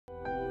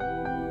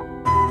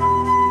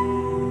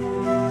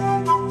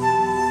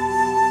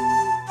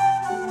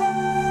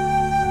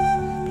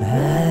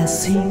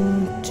blessing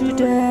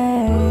today.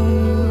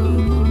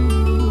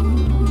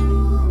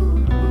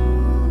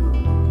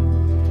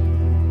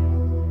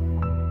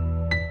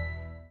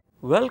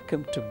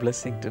 Welcome to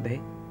blessing today.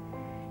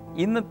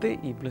 ഇന്നത്തെ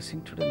ഈ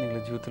blessing today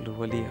നിങ്ങളുടെ ജീവിതത്തിൽ ഒരു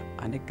വലിയ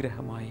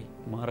അനുഗ്രഹമായി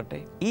മാറട്ടെ.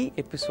 ഈ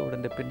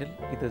എപ്പിസോഡിൻ്റെ പിന്നിൽ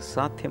ഇത്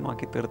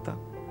സാധ്യമാക്കി തീർത്ത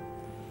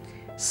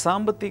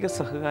സാമ്പത്തിക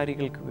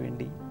സഹകാരികൾക്ക്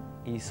വേണ്ടി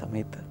ഈ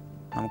സമയത്ത്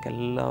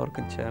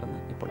നമുക്കെല്ലാവർക്കും ചേർന്ന്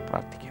ഇപ്പോൾ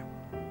പ്രാർത്ഥിക്കാം.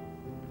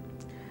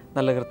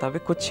 നല്ല കർത്താവെ,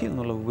 കൊച്ചിയിൽ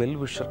നിന്നുള്ള വെൽ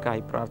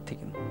വിഷർക്കായി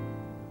പ്രാർത്ഥിക്കുന്നു.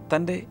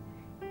 തൻ്റെ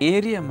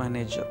ഏരിയ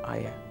മാനേജർ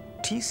ആയ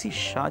TC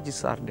ഷാജി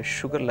സാറിൻ്റെ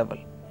ഷുഗർ ലെവൽ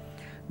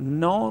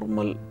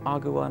നോർമൽ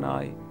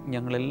ആകുവാനായി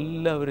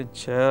ഞങ്ങളെല്ലാവരും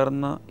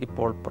ചേർന്ന്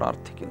ഇപ്പോൾ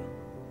പ്രാർത്ഥിക്കുന്നു.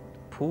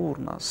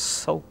 പൂർണ്ണ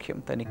സൗഖ്യം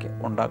തനിക്ക്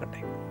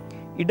ഉണ്ടാകട്ടെ.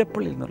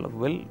 ഇടപ്പള്ളിയിൽ നിന്നുള്ള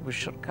വെൽ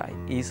വിഷർക്കായി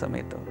ഈ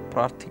സമയത്ത്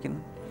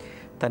പ്രാർത്ഥിക്കുന്നു.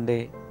 തൻ്റെ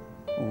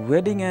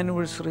വെഡിങ്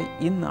ആനിവേഴ്സറി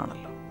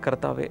ഇന്നാണല്ലോ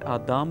കർത്താവെ, ആ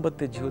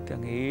ദാമ്പത്യ ജീവിതത്തെ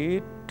അങ്ങ്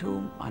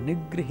ഏറ്റവും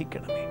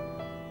അനുഗ്രഹിക്കണമേ.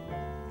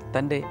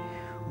 തൻ്റെ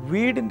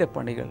വീടിൻ്റെ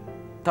പണികൾ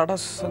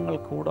തടസ്സങ്ങൾ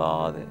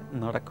കൂടാതെ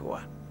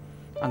നടക്കുവാൻ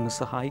അങ്ങ്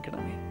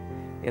സഹായിക്കണമേ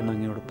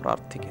എന്നങ്ങയോട്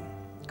പ്രാർത്ഥിക്കുന്നു.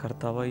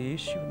 കർത്താവ്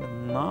യേശുവിൻ്റെ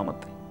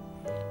നാമത്തിൽ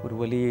ഒരു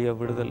വലിയ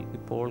വിടുതൽ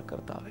ഇപ്പോൾ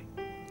കർത്താവെ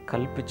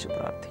കൽപ്പിച്ച്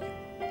പ്രാർത്ഥിക്കുന്നു.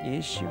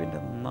 യേശുവിൻ്റെ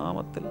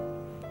നാമത്തിൽ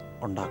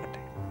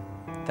ഉണ്ടാകട്ടെ.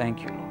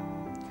 Thank you Lord.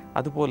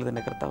 അതുപോലെ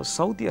തന്നെ കർത്താവ്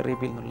സൗദി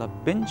അറേബ്യയിൽ നിന്നുള്ള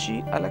ബെഞ്ചി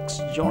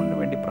അലക്സ് ജോണിന്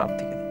വേണ്ടി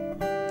പ്രാർത്ഥിക്കുന്നു.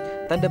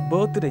 തൻ്റെ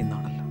ബർത്ത്ഡേ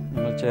ഇന്നാണല്ലോ.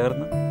 ഞങ്ങൾ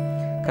ചേർന്ന്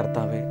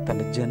കർത്താവെ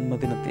തൻ്റെ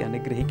ജന്മദിനത്തെ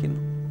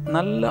അനുഗ്രഹിക്കുന്നു.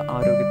 നല്ല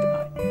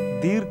ആരോഗ്യത്തിനായി,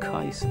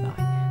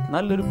 ദീർഘായുസിനായി,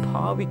 നല്ലൊരു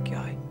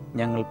ഭാവിക്കായി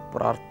ഞങ്ങൾ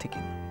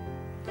പ്രാർത്ഥിക്കുന്നു.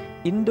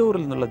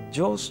 ഇൻഡോറിൽ നിന്നുള്ള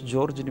ജോസ്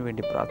ജോർജിന്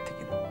വേണ്ടി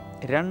പ്രാർത്ഥിക്കുന്നു.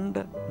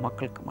 2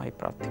 മക്കൾക്കുമായി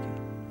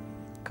പ്രാർത്ഥിക്കുന്നു.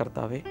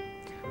 കർത്താവെ,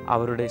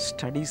 അവരുടെ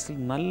സ്റ്റഡീസിൽ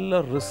നല്ല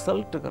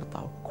റിസൾട്ട്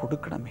കർത്താവ്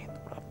കൊടുക്കണമേ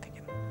എന്ന്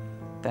പ്രാർത്ഥിക്കുന്നു.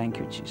 Thank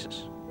you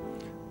Jesus.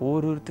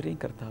 ഓരോരുത്തരെയും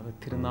കർത്താവ്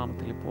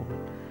തിരുനാമത്തിൽ ഇപ്പോൾ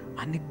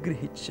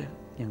അനുഗ്രഹിച്ച്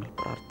ഞങ്ങൾ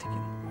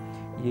പ്രാർത്ഥിക്കുന്നു.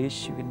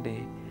 യേശുവിൻ്റെ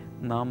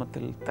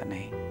നാമത്തിൽ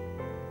തന്നെ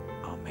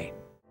ആമേൻ.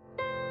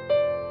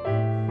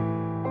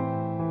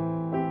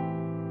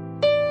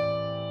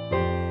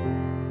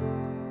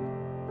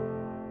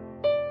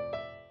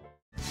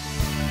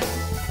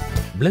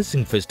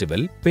 ബ്ലെസ്സിംഗ്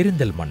ഫെസ്റ്റിവൽ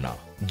പെരിന്തൽമണ്ണ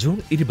ജൂൺ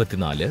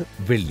 24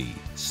 വെള്ളി.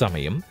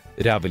 സമയം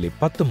രാവിലെ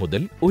 10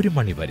 മുതൽ 1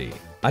 മണി വരെ.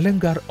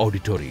 Alankar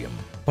auditorium,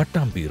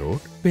 Pattambi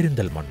road,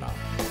 Perinthalmanna.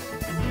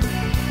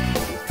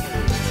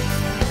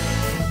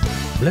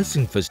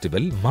 Blessing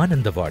festival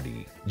Mananthavady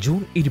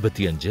June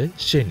 25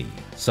 ശനി.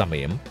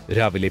 സമയം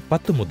രാവിലെ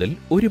 10 മുതൽ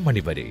 1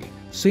 മണി വരെ.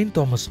 Saint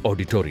Thomas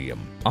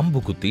auditorium,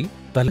 Ambukuthi,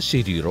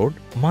 Thalassery road,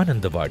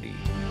 Mananthavady.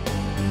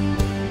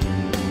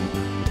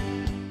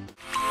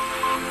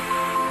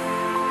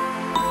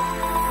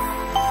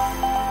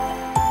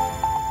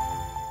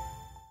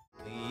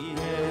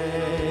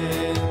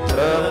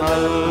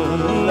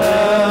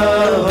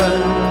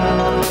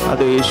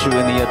 അത് യേശുവേ,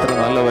 നീ എത്ര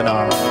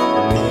നല്ലവനാണ്.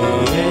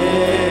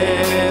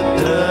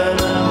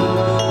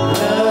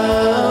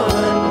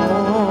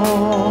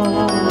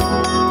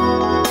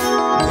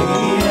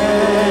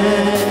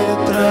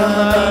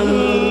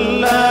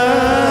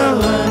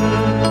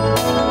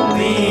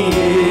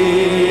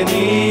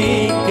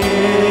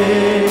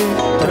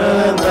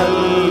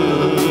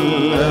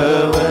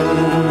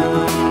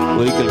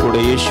 ഒരിക്കൽ കൂടെ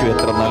യേശു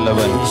എത്ര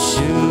നല്ലവൻ.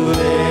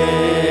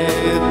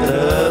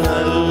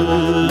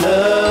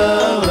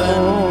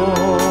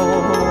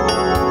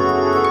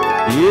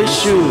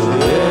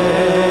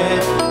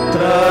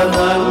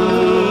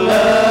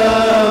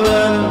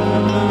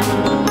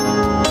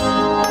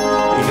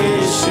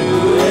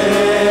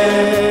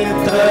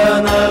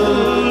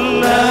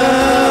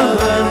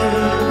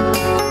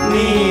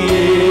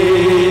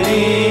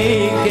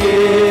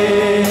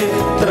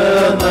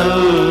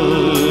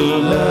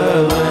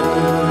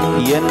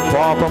 എൻ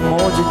പാപം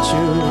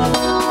മോചിച്ചു,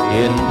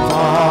 എൻ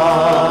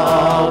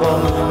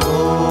പാപം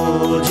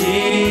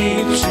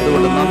മോചിച്ചു.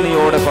 അതുകൊണ്ട്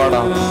നന്ദിയോടെ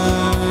പാടാം.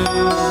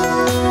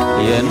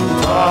 എൻ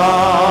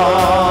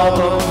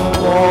പാപം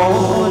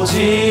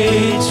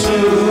മോചിച്ചു,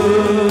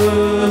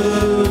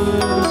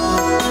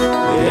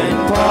 എൻ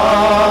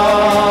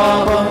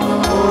പാപം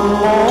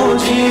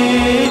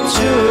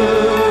മോചിച്ചു.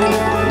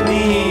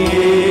 നീ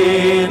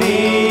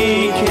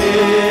എനിക്ക്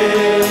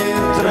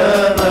എത്ര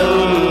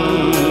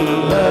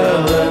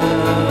നല്ലവൻ.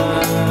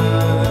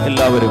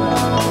 എല്ലാവരും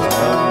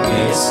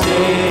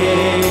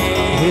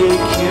സ്നേഹിക്കുന്നു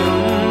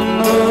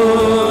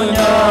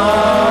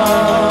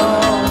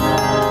ഞാൻ,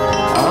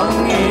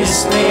 അങ്ങേ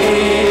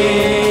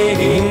സ്നേഹിക്കുന്നു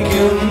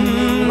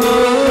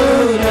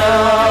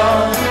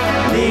ഞാൻ.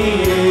 നീ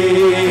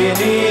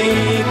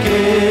എനിക്ക്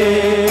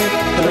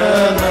എത്ര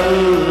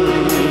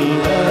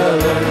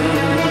നല്ലവൻ.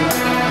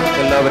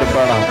 എല്ലാവരും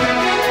പാടാം.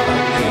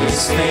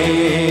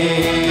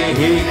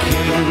 സ്നേഹിക്കുന്നു.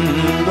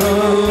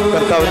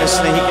 കർത്താവിനെ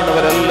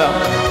സ്നേഹിക്കുന്നവരെല്ലാം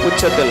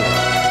ഉച്ചത്തിൽ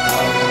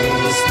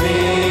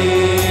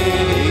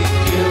സ്നേഹിക്കുന്നു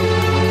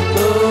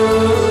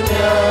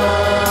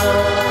ഞാൻ,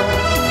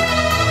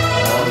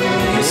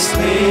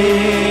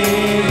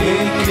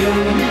 സ്നേഹിക്കുന്നു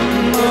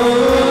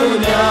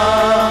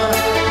ഞാൻ.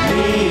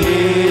 നീ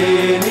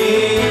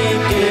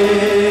എനിക്ക്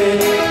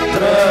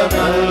എത്ര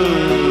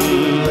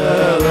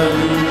നല്ലവൻ.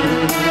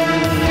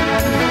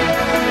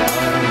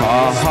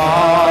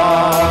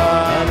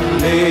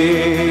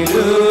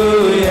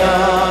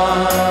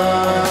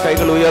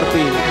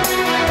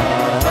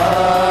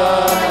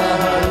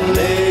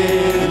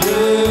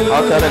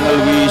 കരങ്ങൾ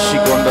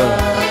വീശിക്കൊണ്ട്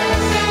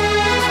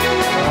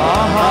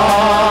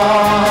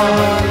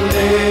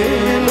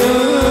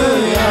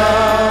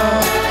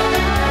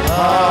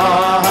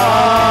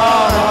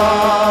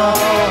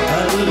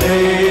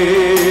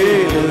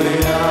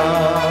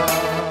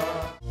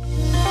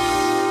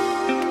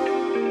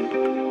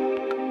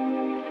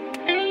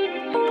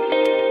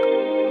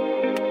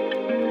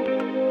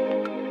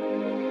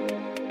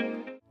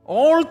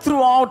all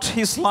throughout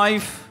his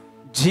life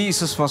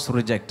Jesus was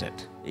rejected.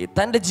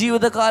 തന്റെ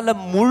ജീവിതകാലം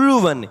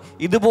മുഴുവൻ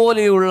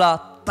ഇതുപോലെയുള്ള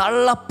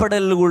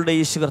തള്ളപ്പെടലുകളുടെ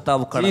യേശു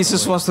കർത്താവ്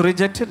Jesus was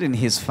rejected in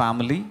his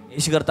family.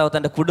 യേശു കർത്താവ്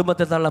തന്റെ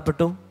കുടുംബത്തിൽ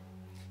തള്ളപ്പെട്ടു.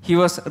 He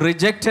was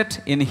rejected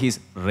in his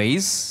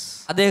race.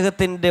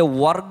 അദ്ദേഹത്തിന്റെ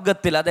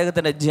വർഗത്തിൽ,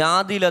 അദ്ദേഹത്തിന്റെ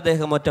ജാതിയിൽ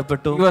അദ്ദേഹം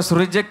ഒറ്റപ്പെട്ടു. He was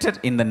rejected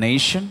in the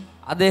nation.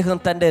 അദ്ദേഹം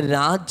തന്റെ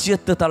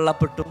രാജ്യത്ത്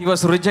തള്ളപ്പെട്ടു. He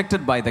was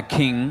rejected by the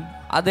king.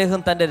 അദ്ദേഹം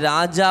തന്റെ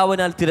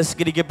രാജാവിനാൽ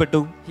തിരസ്കരിക്കപ്പെട്ടു.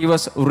 He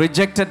was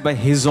rejected by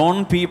his own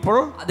people.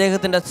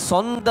 അദ്ദേഹത്തിന്റെ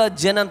സ്വന്തം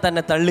ജനം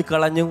തന്നെ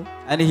തള്ളിക്കളഞ്ഞു.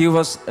 And he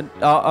was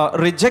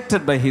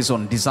rejected by his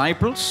own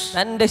disciples.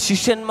 തന്റെ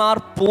ശിഷ്യന്മാർ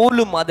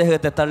പോലും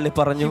അദ്ദേഹത്തെ തള്ളി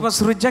പറഞ്ഞു. He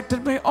was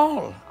rejected by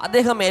all.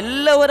 അദ്ദേഹം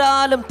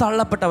എല്ലാവരാലും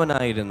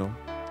തള്ളപ്പെട്ടവനായിരുന്നു.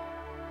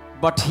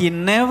 But he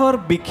never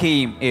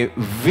became a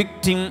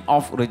victim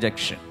of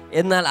rejection.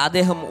 എന്നാൽ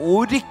അദ്ദേഹം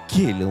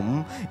ഒരിക്കലും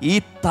ഈ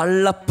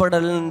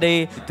തള്ളപ്പെടലിന്റെ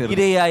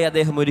ഇരയായി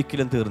അദ്ദേഹം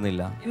ഒരിക്കലും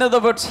തീർന്നില്ല. In other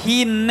words, he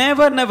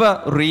never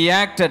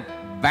reacted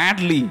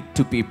badly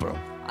to people.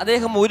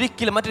 അദ്ദേഹം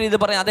ഒരിക്കലും, മറ്റൊരു രീതി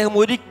പറയാം, അദ്ദേഹം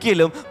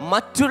ഒരിക്കലും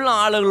മറ്റുള്ള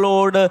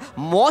ആളുകളോട്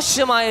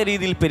മോശമായ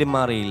രീതിയിൽ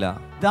പെരുമാറിയില്ല.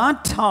 That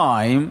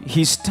time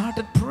he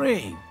started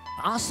praying.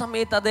 ആ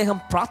സമയത്ത് അദ്ദേഹം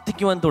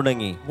പ്രാർത്ഥിക്കുവാൻ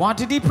തുടങ്ങി. What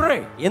did he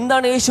pray?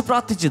 എന്താണ് യേശു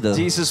പ്രാർത്ഥിച്ചത്?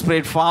 Jesus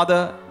prayed,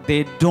 Father,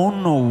 they don't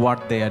know what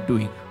they are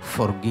doing.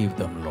 Forgive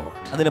them, Lord.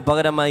 അതിന്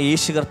പകരമായി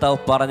യേശു കർത്താവ്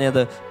പറഞ്ഞത്,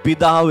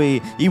 പിതാവേ,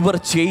 ഇവർ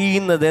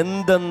ചെയ്യുന്നത്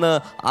എന്തെന്ന്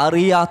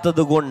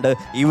അറിയാത്തത് കൊണ്ട്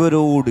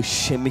ഇവരോട്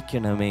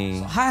ക്ഷമിക്കണമേ.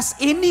 Has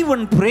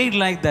anyone prayed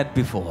like that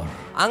before?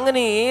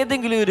 അങ്ങനെ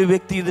ഏതെങ്കിലും ഒരു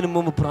വ്യക്തി ഇതിനു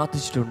മുമ്പ്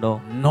പ്രാർത്ഥിച്ചിട്ടുണ്ടോ?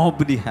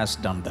 Nobody has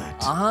done that.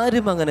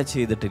 ആരും അങ്ങനെ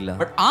ചെയ്തിട്ടില്ല.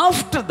 But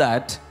after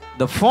that,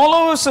 the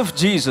followers of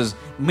Jesus,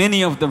 many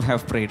of them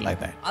have prayed like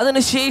that.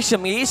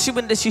 അതിനുശേഷം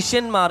യേശുവിന്റെ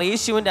ശിഷ്യന്മാർ,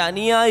 യേശുവിന്റെ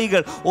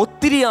അനുയായികൾ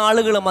ഒത്തിരി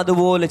ആളുകളും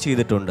അതുപോലെ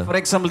ചെയ്തിട്ടുണ്ട്. For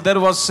example,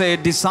 there was a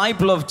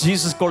disciple of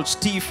Jesus called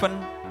Stephen.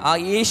 ആ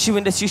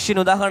യേശുവിന്റെ ശിഷ്യൻ,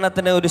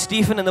 ഉദാഹരണത്തിന് ഒരു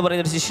സ്റ്റീഫൻ എന്ന്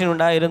പറയുന്ന ഒരു ശിഷ്യൻ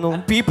ഉണ്ടായിരുന്നു.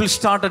 And people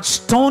started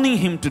stoning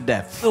him to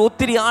death.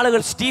 ഒത്തിരി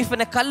ആളുകൾ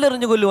സ്റ്റീഫനെ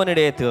കല്ലെറിഞ്ഞു കൊല്ലുവാൻ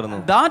ഇടയായി തീർന്നു.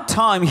 That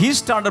time he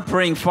started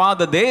praying,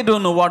 Father, they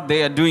don't know what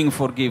they are doing,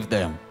 forgive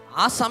them.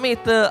 ആ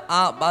സമയത്ത്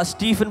ആ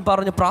സ്റ്റീഫൻ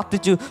പറഞ്ഞു,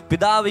 പ്രാർത്ഥിച്ചു,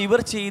 പിതാവ്, ഇവർ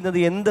ചെയ്യുന്നത്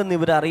എന്തെന്ന്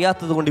ഇവർ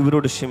അറിയാത്തത് കൊണ്ട്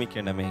ഇവരോട്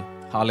ക്ഷമിക്കണമേ.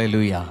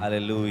 Hallelujah.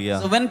 Hallelujah.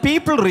 So when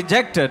people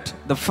rejected,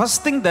 the first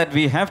thing that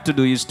we have to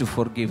do is to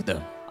forgive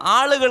them.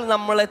 ആളുകൾ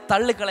നമ്മളെ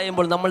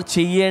തള്ളിക്കളയുമ്പോൾ നമ്മൾ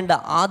ചെയ്യേണ്ട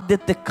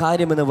ആദ്യത്തെ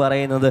കാര്യം എന്ന്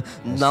പറയുന്നത്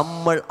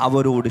നമ്മൾ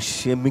അവരോട്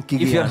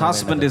ക്ഷമിക്കുക. If your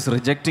husband is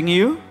rejecting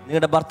you,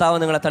 നിങ്ങളുടെ ഭർത്താവ്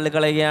നിങ്ങളെ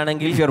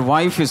തള്ളിക്കളയുകയാണെങ്കിൽ, if your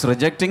wife is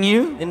rejecting you,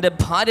 നിന്റെ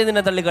ഭാര്യ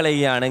നിന്നെ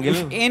തള്ളിക്കളയുകയാണെങ്കിൽ,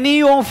 if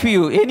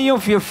any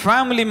of your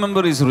family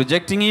member is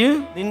rejecting you,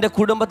 നിന്റെ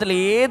കുടുംബത്തിലെ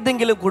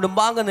ഏതെങ്കിലും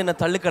കുടുംബാംഗം നിന്നെ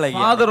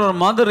തള്ളിക്കളയുക, father or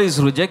mother is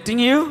rejecting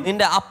you,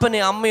 നിന്റെ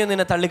അപ്പനെയും അമ്മയും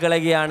നിന്നെ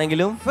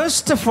തള്ളിക്കളയുകയാണെങ്കിലും,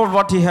 first of all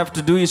what you have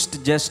to do is to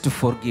just to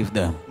forgive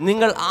them.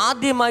 നിങ്ങൾ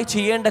ആദ്യമായി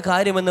ചെയ്യേണ്ട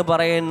കാര്യമെന്ന്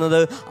പറയുന്നത്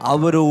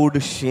അവരോട്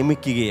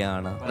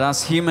ക്ഷമിക്കുകയാണ്. But as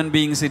human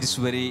beings it is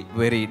very,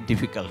 very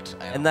difficult.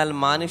 എന്നാൽ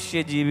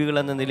മനുഷ്യ ജീവികൾ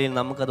എന്ന നിലയിൽ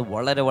നമുക്കത്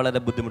വളരെ വളരെ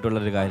ബുദ്ധിമുട്ടുള്ള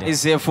ഒരു കാര്യമാണ്.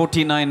 Isaiah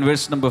 49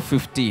 verse number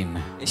 15.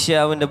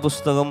 യെശയ്യാവിന്റെ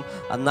പുസ്തകം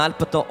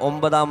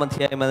 49-ാം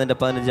അധ്യായം അതിന്റെ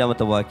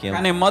 15-ാമത്തെ വാക്യം.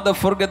 Can a mother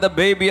forget the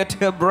baby at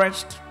her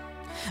breast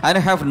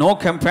and have no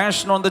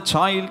compassion on the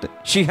child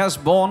she has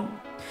born?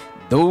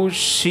 Though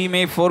she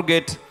may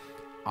forget,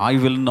 I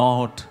will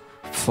not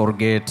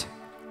forget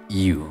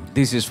you.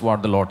 This is what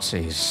the Lord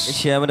says.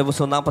 യെശയ്യാവിന്റെ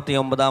പുസ്തകം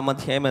 49-ാം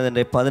അധ്യായം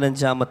അതിന്റെ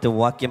 15-ാമത്തെ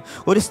വാക്യം.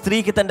 ഒരു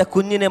സ്ത്രീക്ക് തന്റെ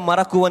കുഞ്ഞിനെ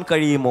മറക്കുവാൻ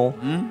കഴിയുമോ?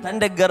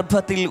 തന്റെ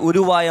ഗർഭത്തിൽ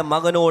ഉരുവായ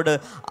മകനോട്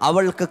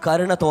അവൾക്ക്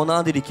കരുണ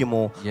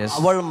തോന്നാതിരിക്കുമോ?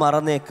 അവൾ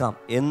മറന്നേക്കാം,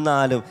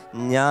 എന്നാലും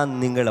ഞാൻ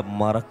നിങ്ങളെ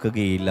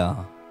മറക്കുകയില്ല.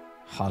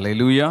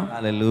 Hallelujah.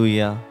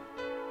 Hallelujah.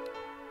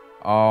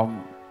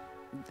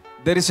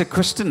 There is a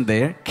question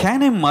there.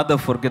 Can a mother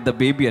forget the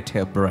baby at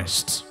her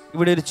breast?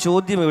 ഇവിടെ ഒരു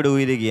ചോദ്യം ഇവിടെ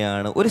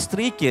ഉയരുകയാണ്. ഒരു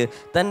സ്ത്രീക്ക്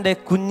തന്റെ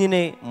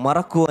കുഞ്ഞിനെ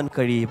മറക്കുവാൻ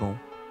കഴിയുമോ?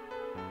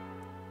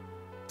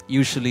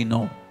 Usually no.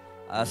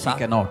 She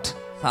cannot.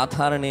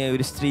 സാധാരണയായി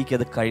ഒരു സ്ത്രീക്ക്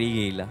അത്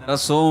കഴിയുകയില്ല. There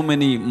are so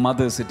many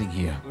mothers sitting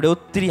here. ഇവിടെ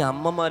ഒത്തിരി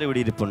അമ്മമാർ ഇവിടെ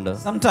ഇരിപ്പുണ്ട്.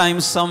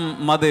 Sometimes some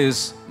mothers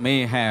may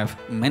have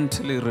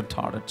mentally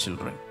retarded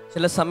children.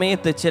 ചില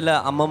സമയത്ത് ചില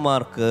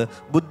അമ്മമാർക്ക്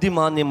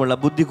ബുദ്ധിമാന്യമുള്ള,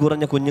 ബുദ്ധി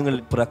കുറഞ്ഞ കുഞ്ഞുങ്ങൾ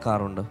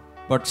പിറക്കാറുണ്ട്.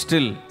 But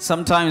still,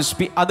 sometimes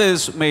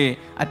others may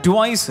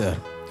advise her.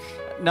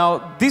 Now,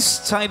 this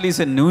child is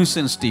a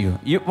nuisance to you.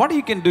 What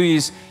you can do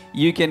is,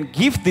 you can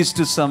give this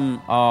to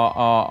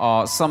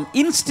some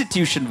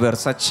institution where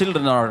such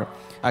children are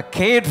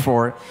cared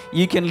for,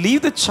 you can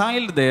leave the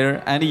child there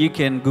and you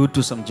can go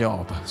to some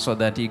job so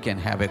that you can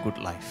have a good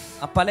life.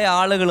 പല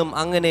ആളുകളും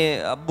അങ്ങനെ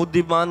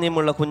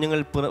ബുദ്ധിമാന്യമുള്ള കുഞ്ഞുങ്ങൾ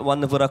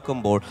വന്ന്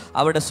പിറക്കുമ്പോൾ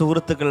അവരുടെ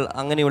സുഹൃത്തുക്കൾ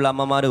അങ്ങനെയുള്ള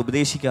അമ്മമാരെ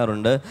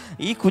ഉപദേശിക്കാറുണ്ട്,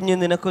 ഈ കുഞ്ഞ്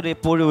നിനക്കൊരു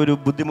എപ്പോഴും ഒരു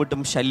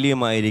ബുദ്ധിമുട്ടും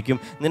ശല്യമായിരിക്കും,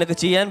 നിനക്ക്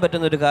ചെയ്യാൻ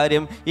പറ്റുന്ന ഒരു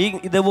കാര്യം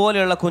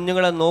ഇതുപോലെയുള്ള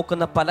കുഞ്ഞുങ്ങളെ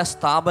നോക്കുന്ന പല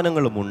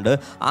സ്ഥാപനങ്ങളുമുണ്ട്,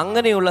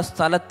 അങ്ങനെയുള്ള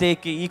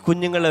സ്ഥലത്തേക്ക് ഈ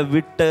കുഞ്ഞുങ്ങളെ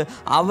വിട്ട്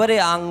അവരെ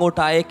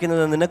അങ്ങോട്ട്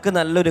അയക്കുന്നത് നിനക്ക്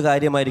നല്ലൊരു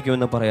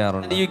കാര്യമായിരിക്കുമെന്ന്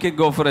പറയാറുണ്ട്. You can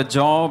go for a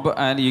job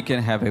and you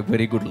can have a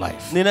very good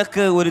life.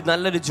 നിനക്ക് ഒരു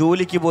നല്ലൊരു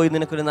ജോലിക്ക് പോയി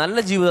നിനക്കൊരു നല്ല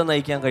ജീവിതം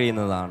നയിക്കാൻ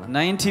കഴിയുന്നതാണ്.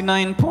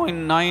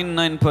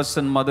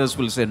 99.99% mothers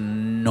will say,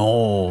 no,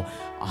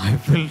 I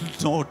will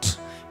not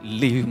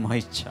leave my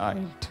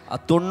child.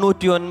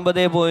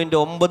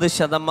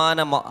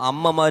 99.9%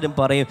 അമ്മമാരും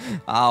പറയും,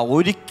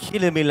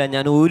 ഒരിക്കലുമില്ല,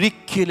 ഞാൻ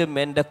ഒരിക്കലും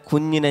എൻ്റെ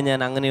കുഞ്ഞിനെ ഞാൻ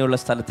അങ്ങനെയുള്ള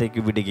സ്ഥലത്തേക്ക്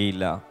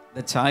വിടുകയില്ല.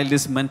 The child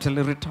is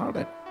mentally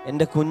retarded.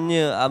 എൻ്റെ കുഞ്ഞ്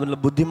അവനുള്ള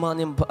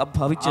ബുദ്ധിമാന്യം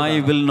ഭവിച്ചു, I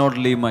will not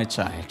leave my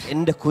child.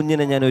 എൻ്റെ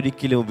കുഞ്ഞിനെ ഞാൻ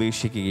ഒരിക്കലും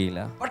ഉപേക്ഷിക്കുകയില്ല.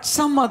 But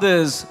some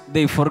others,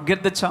 they forget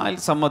the child,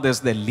 some others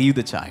they leave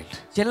the child.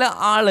 ചില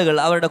ആളുകൾ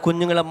അവരുടെ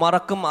കുഞ്ഞുങ്ങളെ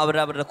മറക്കും,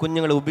 അവരുടെ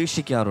കുഞ്ഞുങ്ങളെ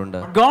ഉപേക്ഷിക്കാറുണ്ട്.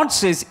 God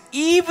says,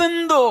 even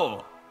though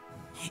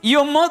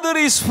your mother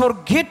is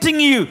forgetting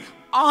you,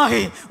 I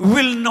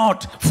will not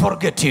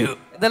forget you.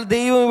 എന്നാൽ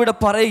ദൈവം ഇവിടെ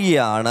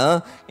പറയുകയാണ്,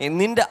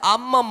 നിന്റെ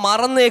അമ്മ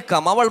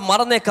മറന്നേക്കാം, അവൾ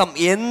മറന്നേക്കാം,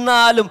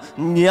 എന്നാലും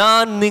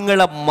ഞാൻ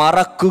നിങ്ങളെ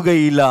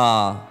മറക്കുകയില്ല.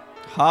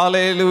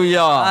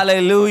 Hallelujah.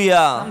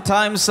 Hallelujah.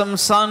 Sometimes some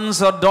sons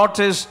or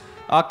daughters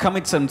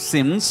commit some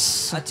sins.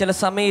 ചില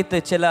സമയത്ത്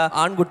ചില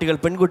ആൺകുട്ടികൾ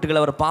പെൺകുട്ടികൾ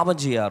അവർ പാപം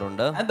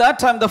ചെയ്യാറുണ്ട്. At that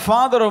time the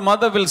father or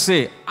mother will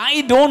say, I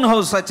don't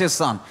have such a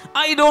son,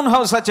 I don't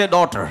have such a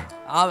daughter.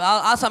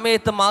 ആ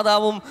സമയത്ത്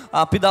മാതാവും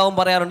പിതാവും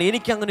പറയാറുണ്ട്,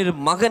 എനിക്ക് അങ്ങനെ ഒരു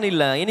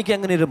മകനില്ല, എനിക്ക്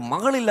അങ്ങനെ ഒരു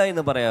മകളില്ല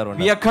എന്ന്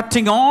പറയാറുണ്ട്. We are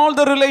cutting all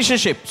the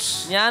relationships.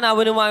 ഞാൻ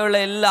അവളുമായുള്ള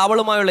എല്ലാ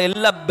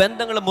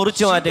ബന്ധങ്ങളും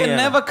മുറിച്ചു മാറ്റുകയാണ്. She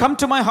can never come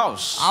to my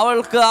house.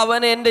 അവൾക്ക്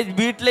അവനെ എൻ്റെ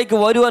വീട്ടിലേക്ക്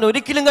വരുവാൻ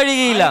ഒരിക്കലും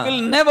കഴിയുകയില്ല. I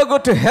will never go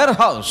to her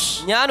house.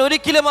 ഞാൻ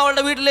ഒരിക്കലും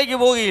അവളുടെ വീട്ടിലേക്ക്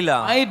പോകുകയില്ല.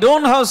 I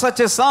don't have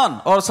such a son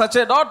or such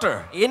a daughter.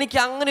 എനിക്ക്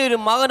അങ്ങനെ ഒരു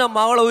മകനോ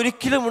മകളോ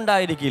ഒരിക്കലും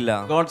ഉണ്ടായിരിക്കില്ല.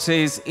 God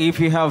says, if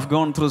you have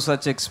gone through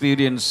such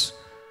experience,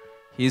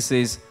 He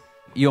says,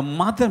 your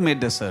mother may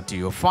desert you,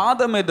 your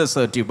father may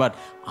desert you, but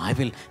I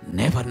will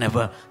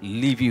never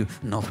leave you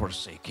nor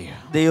forsake you.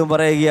 ദൈവം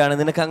പറയുകയാണ്,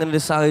 നിനക്ക് അങ്ങനെ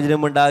ഒരു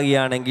സാഹചര്യം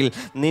ഉണ്ടാകുകയാണെങ്കിൽ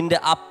നിന്റെ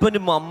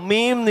അപ്പനും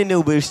അമ്മയും നിന്നെ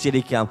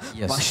ഉപേക്ഷിച്ചിരിക്കാം,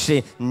 പക്ഷേ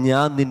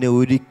ഞാൻ നിന്നെ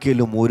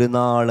ഒരിക്കലും ഒരു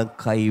നാളും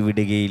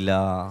കൈവിടുകയില്ല.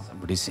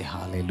 Somebody say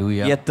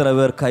hallelujah. എത്ര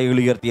പേർ കൈകൾ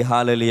ഉയർത്തി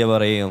ഹല്ലേലൂയ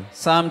പറയും?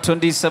 Psalm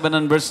 27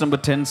 and verse number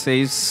 10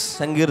 says,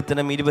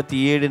 സങ്കീർത്തനം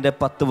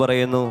 27:10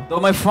 പറയുന്നു,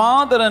 though my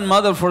father and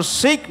mother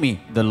forsake me,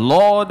 the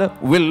Lord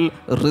will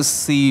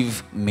receive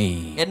me.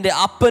 എൻ്റെ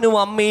അപ്പനും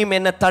അമ്മയും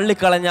എന്നെ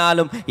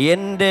തള്ളിക്കളഞ്ഞാലും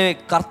എൻ്റെ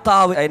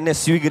കർത്താവ് എന്നെ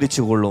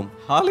സ്വീകരിച്ചുകൊള്ളും.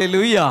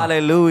 Hallelujah.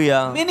 Hallelujah.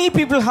 Many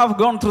people have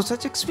gone through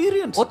such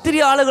experience. ഒത്തിരി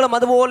ആളുകളും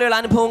അതുപോലെയുള്ള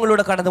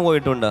അനുഭവങ്ങളിലൂടെ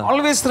കടന്നുപോയിട്ടുണ്ട്.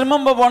 Always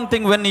remember one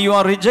thing, when you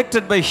are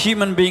rejected by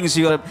human beings,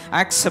 you are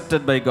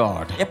accepted by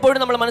God. എപ്പോഴും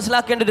നമ്മൾ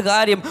മനസ്സിലാക്കേണ്ട ഒരു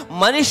കാര്യം,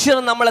 മനുഷ്യർ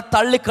നമ്മളെ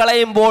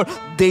തള്ളിക്കളയുമ്പോൾ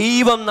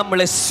ദൈവം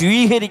നമ്മളെ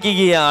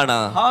സ്വീകരിക്കുകയാണ്.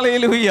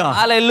 Hallelujah.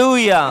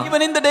 Hallelujah.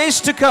 Even in the days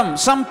to come,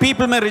 some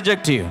people may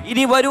reject you.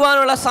 ഇനി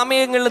വരുവാനുള്ള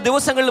സമയങ്ങളിൽ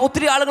ദിവസങ്ങളിൽ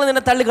ഒത്തിരി ആളുകൾ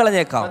നിന്നെ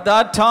തള്ളിക്കളഞ്ഞേക്കാം. At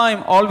that time,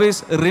 always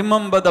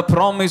remember the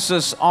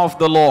promises of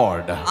the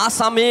Lord. ആ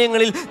സമയങ്ങളിൽ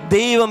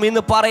ദൈവം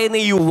ഇന്ന് പറയുന്ന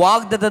ഈ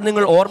വാഗ്ദത്തം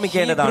നിങ്ങൾ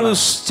ഓർമ്മിക്കേണ്ടതാണ്.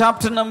 Hebrews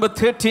chapter number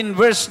 13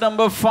 verse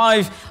number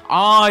 5,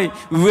 I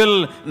will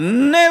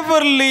never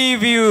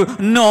leave you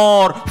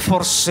nor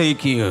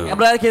forsake you.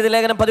 എബ്രായർക്കെഴുതിയ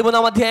ലേഖനം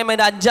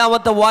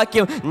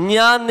 13-5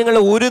 ഞാൻ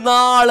നിങ്ങളെ ഒരു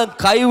നാളും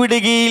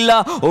കൈവിടുകയില്ല,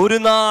 ഒരു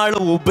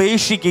നാളും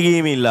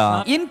ഉപേക്ഷിക്കുകയുമില്ല.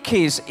 In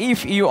case if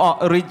you are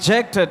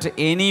rejected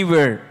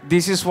anywhere,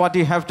 this is what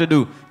you have to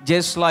do,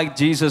 just like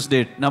Jesus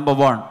did. Number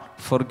 1,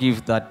 forgive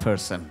that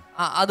person.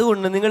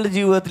 അതുകൊണ്ട് നിങ്ങളുടെ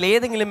ജീവിതത്തിൽ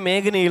ഏതെങ്കിലും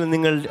മേഖലയിൽ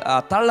നിങ്ങൾ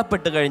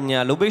തള്ളപ്പെട്ട്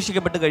കഴിഞ്ഞാൽ,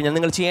 ഉപേക്ഷിക്കപ്പെട്ട് കഴിഞ്ഞാൽ,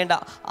 നിങ്ങൾ ചെയ്യേണ്ട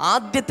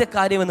ആദ്യത്തെ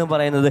കാര്യം എന്ന്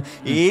പറയുന്നത്,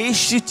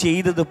 യേശു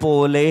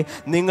ചെയ്തതുപോലെ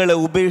നിങ്ങളെ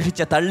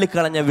ഉപേക്ഷിച്ച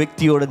തള്ളിക്കളഞ്ഞ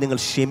വ്യക്തിയോട് നിങ്ങൾ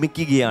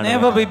ക്ഷമിക്കുകയാണ്.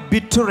 Never be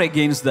bitter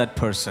against that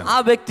person. ആ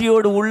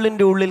വ്യക്തിയോട്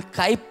ഉള്ളിന്റെ ഉള്ളിൽ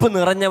കയ്പ്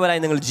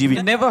നിറഞ്ഞവരായി നിങ്ങൾ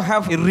ജീവിക്കുക. Never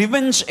have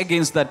revenge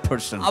against that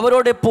person.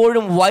 അവരോട്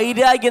എപ്പോഴും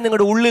വൈരാഗ്യം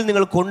നിങ്ങളുടെ ഉള്ളിൽ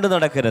നിങ്ങൾ കൊണ്ടു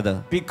നടക്കരുത്.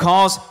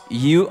 Because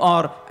you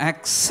are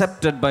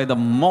accepted by the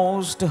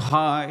Most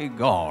High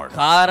God.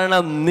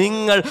 കാരണം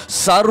നിങ്ങൾ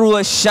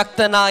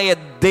സർവശക്തനായ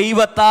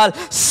ദൈവത്താൽ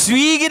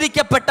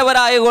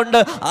സ്വീകരിക്കപ്പെട്ടവരായതുകൊണ്ട്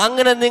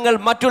അങ്ങനെ നിങ്ങൾ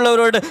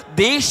മറ്റുള്ളവരോട്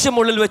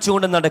ദേഷ്യമുള്ളിൽ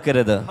വെച്ചുകൊണ്ട്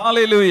നടക്കരുത്.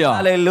 Hallelujah.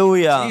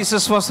 Hallelujah.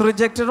 Jesus was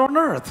rejected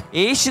on earth.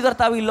 യേശു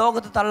കർത്താവ് ഈ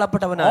ലോകത്ത്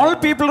തള്ളപ്പെട്ടവനാണ്. All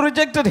people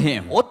rejected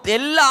him.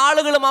 എല്ലാ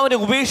ആളുകളും അവനെ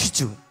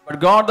ഉപേക്ഷിച്ചു. But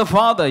God the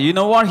Father, you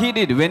know what He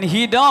did? When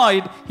He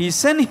died, He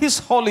sent His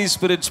Holy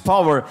Spirit's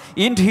power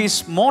into His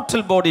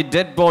mortal body,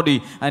 dead body,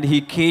 and He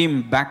came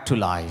back to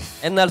life.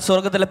 എന്നാൽ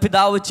സ്വർഗ്ഗത്തിലെ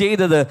പിതാവ്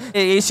ചെയ്തത്,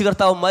 യേശു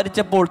കർത്താവ്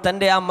മരിച്ചപ്പോൾ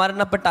തന്റെ ആ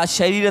മരണപ്പെട്ട ആ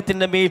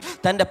ശരീരത്തിന്റെ മേൽ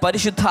തന്റെ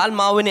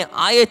പരിശുദ്ധാത്മാവിനെ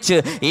അയച്ച്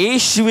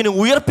യേശുവിനെ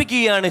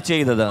ഉയർപ്പിക്കുകയാണ്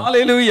ചെയ്തത്.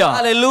 Hallelujah.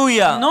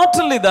 Hallelujah. Not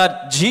only that,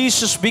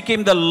 Jesus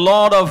became the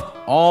Lord of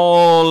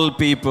all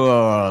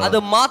people. അത്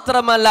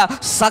മാത്രമല്ല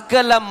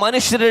സകല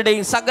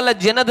മനുഷ്യരുടെയും സകല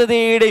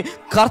ജനതയുടെയും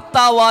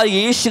കർത്താവായ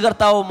യേശു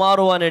കർത്താവ്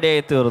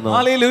മാറുവാനിടയായി തീർന്നു.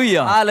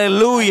 Hallelujah.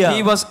 Hallelujah.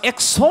 He was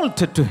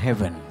exalted to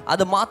heaven.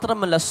 അത്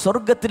മാത്രമല്ല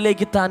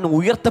സ്വർഗ്ഗത്തിലേക്ക് താൻ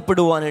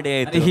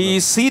ഉയർത്തപ്പെടുവാനിടയായി തീർന്നു. He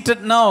is seated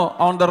now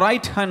on the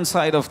right hand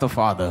side of the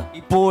Father.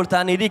 ഇപ്പോൾ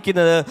താൻ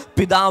ഇരിക്കുന്നത്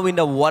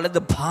പിതാവിന്റെ വലത്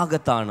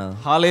ഭാഗത്താണ്.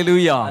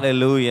 Hallelujah.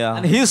 Hallelujah.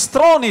 And his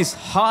throne is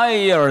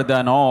higher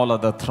than all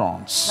other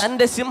thrones.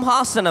 തന്റെ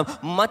സിംഹാസനം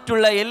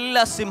മറ്റുള്ള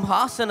എല്ലാ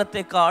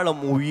സിംഹാസനത്തെക്കാളും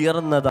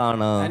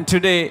ഉയർന്നതാണ്. And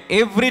today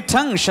every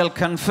tongue shall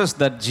confess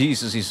that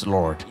Jesus is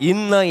Lord.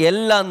 ഇന്ന്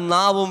എല്ലാ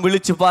നാവും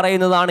വിളിച്ചു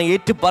പറയുന്നതാണ്,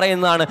 ഏറ്റു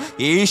പറയുന്നതാണ്,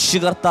 യേശു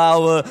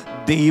കർത്താവ്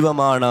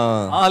ദൈവമാണ്.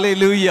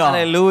 Hallelujah.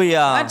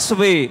 Hallelujah. That's the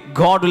way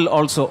God will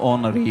also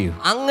honor you.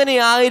 അങ്ങനെ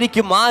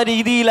ആയിരിക്കും, ആ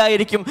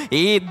രീതിയിലായിരിക്കും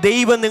ഈ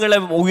ദൈവം നിങ്ങളെ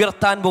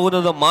ഉയർത്താൻ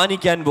പോകുന്നത്,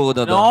 മാനിക്കാൻ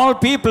പോകുന്നത്. All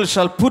people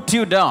shall put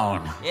you down.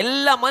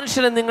 എല്ലാ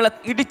മനുഷ്യരും നിങ്ങളെ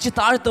ഇടിച്ചു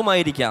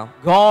താഴ്ത്തുമായിരിക്കാം.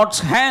 God's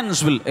hands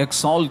will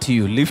exalt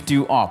you, lift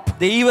you up.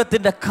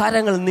 ദൈവത്തിന്റെ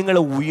കരങ്ങൾ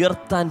നിങ്ങളെ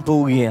ഉയർത്താൻ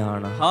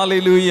പോവുകയാണ്.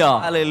 Hallelujah.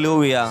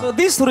 Hallelujah. So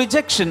this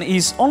rejection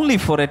is only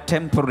for a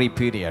temporary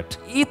period.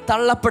 ഈ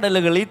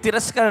തള്ളപ്പെടലുകൾ, ഈ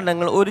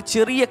തിരസ്കരണങ്ങൾ ഒരു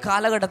ചെറിയ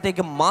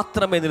കാലഘട്ടത്തേക്ക്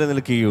മാത്രമേ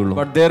നിലനിൽക്കുകയുള്ളൂ.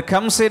 But there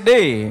comes a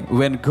day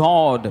when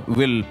God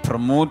will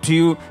promote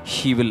you,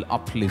 he will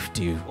uplift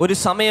you. ഒരു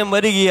സമയം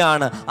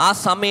വരികയാണ്, ആ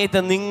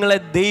സമയത്ത് നിങ്ങളെ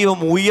ദൈവം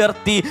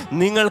ഉയർത്തി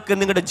നിങ്ങൾക്ക്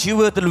നിങ്ങളുടെ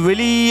ജീവിതത്തിൽ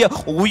വലിയ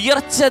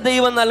ഉയർച്ച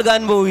ദൈവം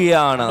നൽകാൻ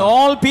പോവുകയാണ്.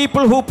 All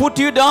people who put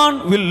you down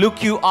will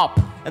look you up.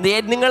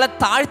 നിങ്ങളെ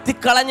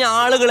താഴ്ത്തിക്കളഞ്ഞ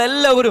ആളുകൾ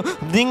എല്ലാവരും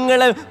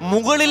നിങ്ങളെ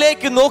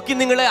മുകളിലേക്ക് നോക്കി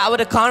നിങ്ങളെ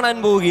അവരെ കാണാൻ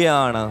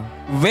പോവുകയാണ്.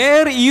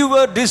 Where you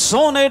were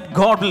dishonored,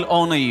 God will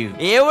honor you.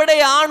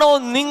 എവിടെയാണോ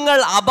നിങ്ങൾ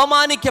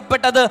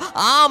അപമാനിക്കപ്പെട്ടത്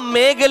ആ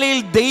മേഖലയിൽ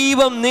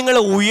ദൈവം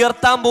നിങ്ങളെ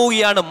ഉയർത്താൻ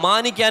പോവുകയാണ്,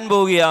 മാനിക്കാൻ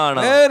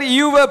പോവുകയാണ്. Where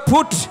you were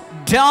put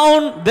down,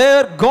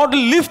 there God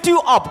will lift you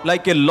up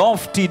like a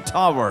lofty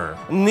tower.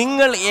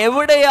 നിങ്ങൾ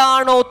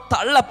എവിടെയാണോ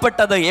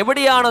തള്ളപ്പെട്ടത്,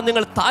 എവിടെയാണോ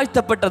നിങ്ങൾ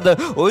താഴ്ത്തപ്പെട്ടത്,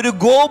 ഒരു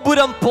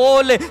ഗോപുരം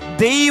പോലെ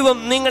ദൈവം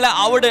നിങ്ങളെ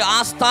അവിടെ ആ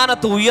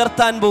സ്ഥാനത്ത്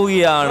ഉയർത്താൻ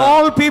പോവുകയാണ്.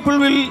 All people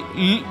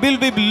will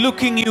be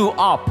looking you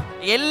up.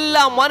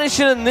 എല്ലാ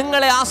മനുഷ്യരും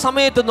നിങ്ങളെ ആ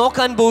സമയത്ത്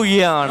നോക്കാൻ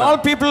പോവുകയാണ്. All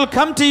people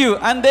come to you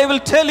and they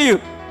will tell you,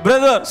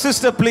 brother,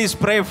 sister, please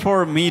pray for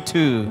me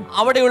too.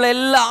 അവിടെയുള്ള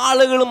എല്ലാ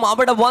ആളുകളും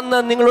അവിടെ വന്ന്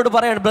നിങ്ങളോട്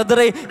പറയാണ്,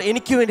 ബ്രദറെ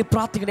എനിക്ക് വേണ്ടി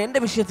പ്രാർത്ഥിക്കണം,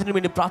 എന്റെ വിഷയത്തിന്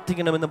വേണ്ടി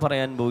പ്രാർത്ഥിക്കണം എന്ന്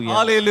പറയാൻ പോവുകയാണ്.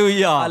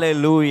 Hallelujah.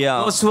 Hallelujah.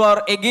 Those who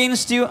are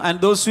against you and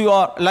those who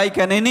are like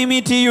an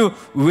enemy to you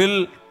will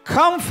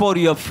come for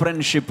your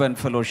friendship and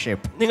fellowship.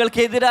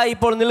 നിങ്ങൾക്കെതിരായി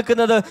ഇപ്പോൾ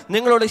നിൽക്കുന്നത്,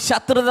 നിങ്ങളോട്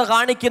ശത്രുത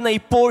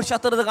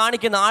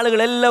കാണിക്കുന്ന ആളുകൾ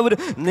എല്ലാവരും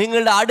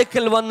നിങ്ങളുടെ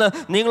അടുക്കൽ വന്ന്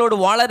നിങ്ങളോട്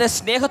വളരെ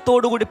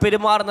സ്നേഹത്തോടു കൂടി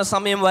പെരുമാറുന്ന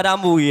സമയം വരാൻ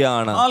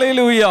പോവുകയാണ്.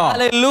 Hallelujah.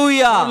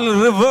 Hallelujah. He will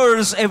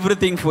reverse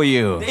everything for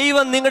you.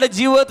 ദൈവം നിങ്ങളുടെ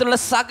ജീവിതത്തിലുള്ള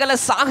സകല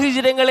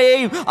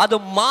സാഹചര്യങ്ങളെയും അത്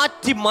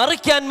മാറ്റി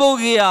മറിക്കാൻ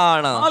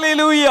പോവുകയാണ്.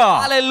 Hallelujah.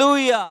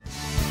 Hallelujah.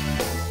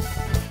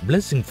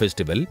 Blessing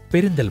festival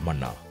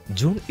Perinthalmanna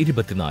June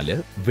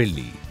 24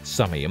 വെള്ളി.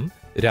 സമയം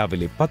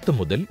രാവിലെ 10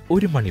 മുതൽ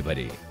 1 മണി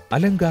വരെ.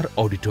 Alankar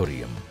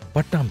auditorium,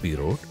 Pattambi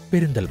road,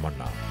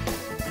 Perinthalmanna.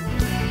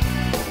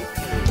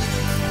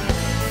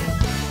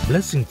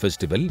 Blessing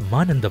festival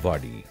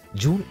Mananthavady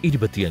June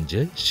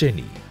 25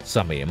 ശനി.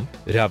 സമയം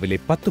രാവിലെ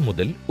 10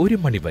 മുതൽ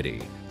 1 മണി വരെ.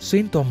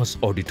 Saint Thomas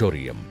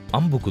auditorium,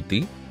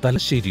 Ambukuthi,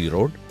 Thalassery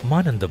road,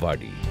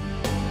 Mananthavady.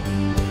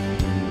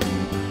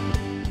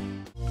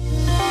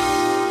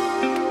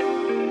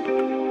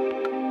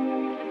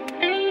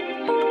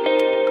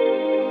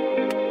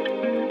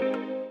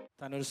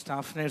 താനൊരു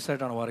സ്റ്റാഫ്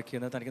നേഴ്സായിട്ടാണ് വർക്ക്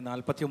ചെയ്യുന്നത്. തനിക്ക്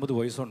 49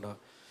 വയസ്സുണ്ട്.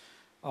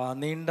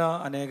 നീണ്ട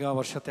അനേക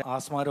വർഷത്തെ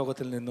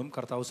ആസ്മാരോഗത്തിൽ നിന്നും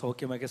കർത്താവ്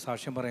സൗഖ്യമാക്കിയ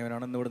സാക്ഷ്യം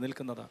പറയുവാനാണ് ഇന്നിവിടെ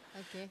നിൽക്കുന്നത്.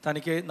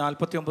 തനിക്ക്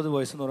 49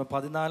 വയസ്സെന്ന് പറയുമ്പോൾ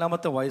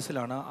 14-ാമത്തെ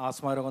വയസ്സിലാണ്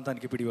ആസ്മാരോഗം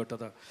തനിക്ക്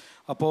പിടിപെട്ടത്.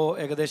 അപ്പോൾ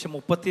ഏകദേശം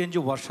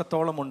 35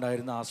 വർഷത്തോളം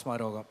ഉണ്ടായിരുന്ന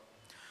ആസ്മാരോഗം.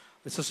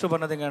 സിസ്റ്റർ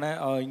പറഞ്ഞത് ഇങ്ങനെ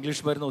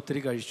ഇംഗ്ലീഷ് മരുന്ന്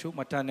ഒത്തിരി കഴിച്ചു,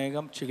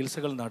 മറ്റനേകം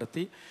ചികിത്സകൾ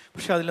നടത്തി.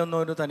 പക്ഷേ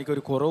അതിലൊന്നും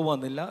തനിക്കൊരു കുറവ്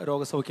വന്നില്ല,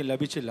 രോഗസൗഖ്യം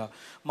ലഭിച്ചില്ല.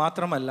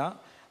 മാത്രമല്ല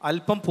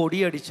അല്പം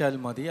പൊടിയടിച്ചാൽ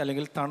മതി,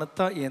 അല്ലെങ്കിൽ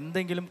തണുത്ത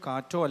എന്തെങ്കിലും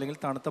കാറ്റോ അല്ലെങ്കിൽ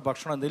തണുത്ത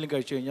ഭക്ഷണം എന്തെങ്കിലും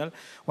കഴിച്ചു കഴിഞ്ഞാൽ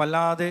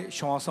വല്ലാതെ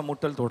ശ്വാസം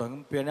മുട്ടൽ തുടങ്ങും.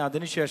 പിന്നെ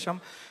അതിനുശേഷം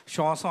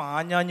ശ്വാസം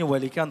ആഞ്ഞാഞ്ഞ്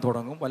വലിക്കാൻ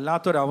തുടങ്ങും.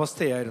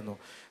 വല്ലാത്തൊരവസ്ഥയായിരുന്നു.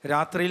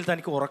 രാത്രിയിൽ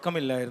തനിക്ക്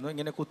ഉറക്കമില്ലായിരുന്നു.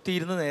 ഇങ്ങനെ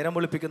കുത്തിയിരുന്ന് നേരം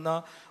വെളുപ്പിക്കുന്ന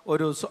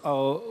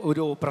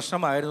ഒരു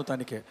പ്രശ്നമായിരുന്നു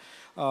തനിക്ക്.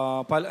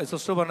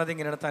 സിസ്റ്റർ പറഞ്ഞത്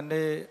ഇങ്ങനെയാണ്, തൻ്റെ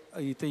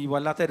ഈ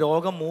വല്ലാത്ത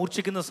രോഗം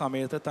മൂർച്ഛിക്കുന്ന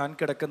സമയത്ത് താൻ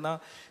കിടക്കുന്ന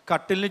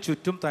കട്ടിലിന്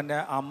ചുറ്റും തൻ്റെ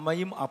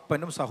അമ്മയും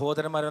അപ്പനും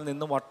സഹോദരന്മാരിൽ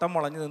നിന്ന് വട്ടം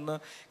വളഞ്ഞു നിന്ന്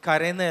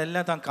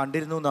കരയുന്നതെല്ലാം താൻ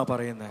കണ്ടിരുന്നു എന്നാണ്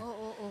പറയുന്നത്.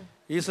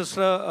 ഈ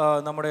സിസ്റ്റർ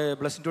നമ്മുടെ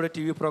ബ്ലെസ്സിംഗ് ടുഡേ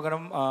TV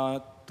പ്രോഗ്രാം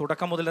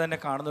തുടക്കം മുതൽ തന്നെ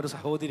കാണുന്ന ഒരു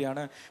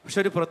സഹോദരിയാണ്. പക്ഷെ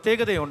ഒരു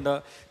പ്രത്യേകതയുണ്ട്.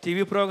 TV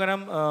പ്രോഗ്രാം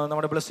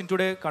നമ്മുടെ ബ്ലെസ്സിംഗ്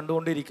ടുഡേ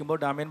കണ്ടുകൊണ്ടിരിക്കുമ്പോൾ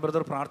ഡാമിയൻ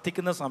ബ്രദർ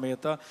പ്രാർത്ഥിക്കുന്ന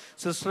സമയത്ത്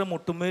സിസ്റ്റർ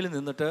മുട്ടുമേൽ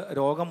നിന്നിട്ട്,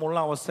 രോഗമുള്ള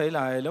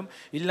അവസ്ഥയിലായാലും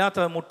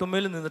ഇല്ലാത്ത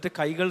മുട്ടുമേൽ നിന്നിട്ട്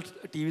കൈകൾ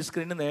TV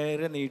സ്ക്രീനിന്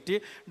നേരെ നീട്ടി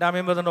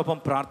ഡാമിയൻ ബ്രദറിൻ്റെ ഒപ്പം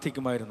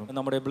പ്രാർത്ഥിക്കുമായിരുന്നു.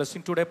 നമ്മുടെ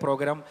ബ്ലെസ്സിംഗ് ടുഡേ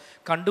പ്രോഗ്രാം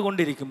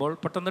കണ്ടുകൊണ്ടിരിക്കുമ്പോൾ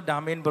പെട്ടെന്ന്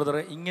ഡാമിയൻ ബ്രദർ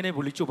ഇങ്ങനെ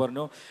വിളിച്ചു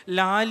പറഞ്ഞു,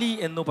 ലാലി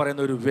എന്ന്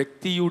പറയുന്ന ഒരു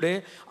വ്യക്തിയുടെ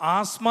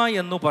ആസ്മ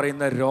എന്ന്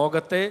പറയുന്ന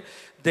രോഗത്തെ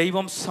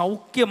ദൈവം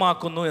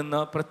സൗഖ്യമാക്കുന്നു എന്ന്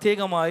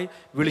പ്രത്യേകമായി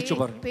വിളിച്ചു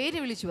പറഞ്ഞു. പേര്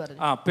വിളിച്ചു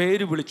പറഞ്ഞു.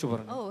 പേര് വിളിച്ചു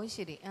പറഞ്ഞു. ഓ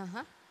ശരി.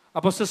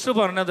 അപ്പോൾ സിസ്റ്റർ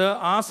പറഞ്ഞത്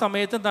ആ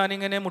സമയത്ത്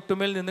താനിങ്ങനെ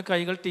മുട്ടുമേൽ നിന്ന്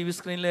കൈകൾ TV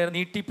സ്ക്രീനിൽ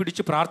നീട്ടി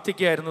പിടിച്ച്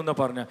പ്രാർത്ഥിക്കുകയായിരുന്നു എന്ന്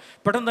പറഞ്ഞു.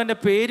 പെട്ടെന്ന് തൻ്റെ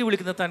പേര്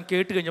വിളിക്കുന്നത് താൻ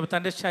കേട്ട് കഴിഞ്ഞപ്പോൾ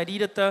തൻ്റെ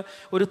ശരീരത്ത്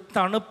ഒരു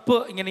തണുപ്പ്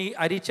ഇങ്ങനെ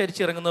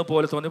അരിച്ചരിച്ചിറങ്ങുന്നത്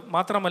പോലെ തോന്നി.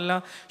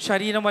 മാത്രമല്ല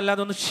ശരീരം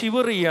വല്ലാതെ ഒന്ന്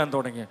ഷിവർ ചെയ്യാൻ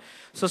തുടങ്ങി.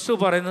 സിസ്റ്റർ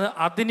പറയുന്നത്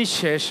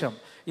അതിനുശേഷം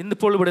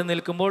ഇന്നിപ്പോൾ ഇവിടെ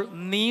നിൽക്കുമ്പോൾ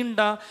നീണ്ട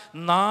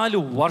 4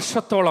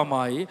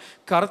 വർഷത്തോളമായി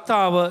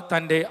കർത്താവ്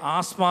തൻ്റെ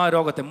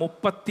ആസ്മാരോഗത്തെ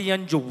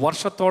 35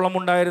 വർഷത്തോളം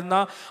ഉണ്ടായിരുന്ന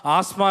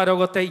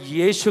ആസ്മാരോഗത്തെ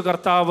യേശു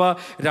കർത്താവ്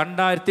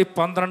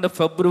 2012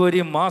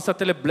 ഫെബ്രുവരി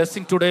മാസത്തിലെ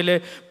ബ്ലെസ്സിംഗ് ടുഡേയിലെ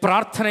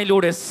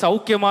പ്രാർത്ഥനയിലൂടെ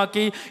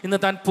സൗഖ്യമാക്കി. ഇന്ന്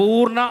താൻ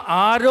പൂർണ്ണ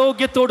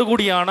ആരോഗ്യത്തോടു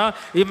കൂടിയാണ്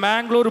ഈ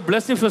മാംഗ്ലൂർ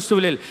ബ്ലെസ്സിംഗ്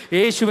ഫെസ്റ്റിവലിൽ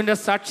യേശുവിൻ്റെ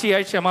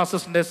സാക്ഷിയായി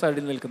ക്ഷമാസിന്റെ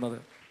സൈഡിൽ നിൽക്കുന്നത്.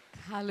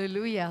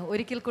 ഹല്ലേലൂയ.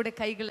 ഒരിക്കൽ കൂടെ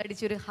കൈകൾ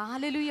അടിച്ചൊരു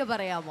ഹല്ലേലൂയ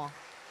പറയാമോ?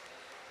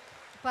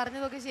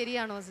 പറഞ്ഞതൊക്കെ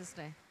ശരിയാണോ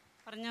സിസ്റ്ററെ?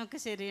 പറഞ്ഞൊക്കെ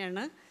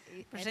ശരിയാണ്.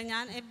 പക്ഷെ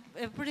ഞാൻ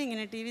എപ്പോഴും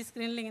ഇങ്ങനെ TV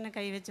സ്ക്രീനിൽ ഇങ്ങനെ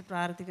കൈവച്ച്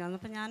പ്രാർത്ഥിക്കുന്നു.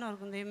 അപ്പം ഞാൻ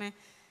ഓർക്കും, ദൈവമേ,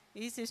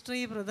 ഈ സിസ്റ്റർ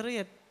ഈ ബ്രദർ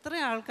എത്ര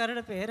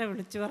ആൾക്കാരുടെ പേരെ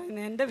വിളിച്ചു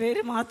പറയുന്നത്, എൻ്റെ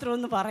പേര്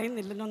മാത്രമൊന്നും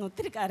പറയുന്നില്ലല്ലോ എന്ന്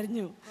ഒത്തിരി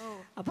കരഞ്ഞു.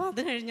 അപ്പോൾ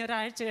അത് കഴിഞ്ഞ്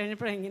ഒരാഴ്ച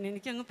കഴിഞ്ഞപ്പോഴെങ്ങനെ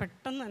എനിക്കങ്ങ്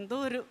പെട്ടെന്ന് എന്തോ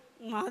ഒരു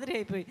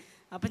മാതിരിയായിപ്പോയി.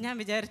 അപ്പം ഞാൻ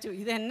വിചാരിച്ചു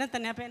ഇത് എന്നെ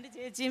തന്നെ. അപ്പോൾ എൻ്റെ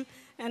ചേച്ചിയും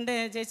എൻ്റെ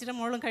ചേച്ചിയുടെ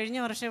മോളും കഴിഞ്ഞ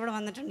വർഷം ഇവിടെ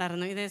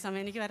വന്നിട്ടുണ്ടായിരുന്നു ഇതേ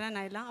സമയം. എനിക്ക്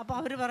വരാനായില്ല. അപ്പോൾ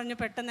അവർ പറഞ്ഞു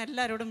പെട്ടെന്ന്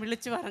എല്ലാവരോടും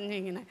വിളിച്ചു പറഞ്ഞു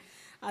ഇങ്ങനെ.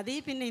 അതീ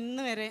പിന്നെ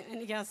ഇന്ന് വരെ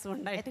എനിക്ക് അസുഖം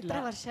ഉണ്ടായിട്ടില്ല. എത്ര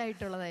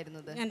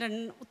വർഷമായിട്ടുള്ളതായിരുന്നു? എൻ്റെ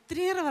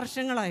ഒത്തിരിയേറെ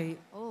വർഷങ്ങളായി.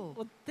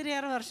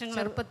 ഒത്തിരിയേറെ വർഷങ്ങൾ.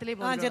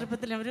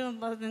 ചെറുപ്പത്തിൽ ഒരു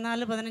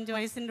 14-15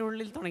 വയസ്സിൻ്റെ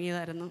ഉള്ളിൽ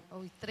തുടങ്ങിയതായിരുന്നു.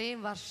 ഇത്രയും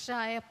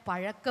വർഷമായ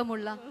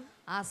പഴക്കമുള്ള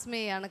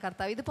ആസ്മയാണ്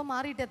കർത്താവ്. ഇതിപ്പോൾ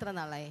മാറിയിട്ട് എത്ര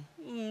നാളായി?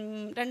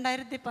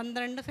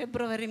 2012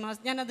 ഫെബ്രുവരി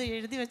മാസം. ഞാനത്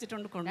എഴുതി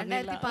വെച്ചിട്ടുണ്ട്.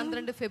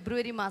 2012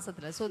 ഫെബ്രുവരി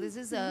മാസത്തിൽ. സോ ദിസ്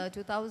ഇസ്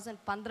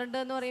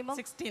 2012 എന്ന് പറയുമ്പോൾ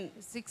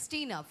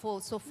 16.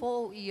 സോ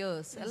 4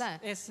 ഇയേഴ്സ് അല്ലേ?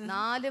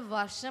 4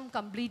 വർഷം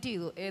കംപ്ലീറ്റ്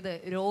ചെയ്തു. ഏത്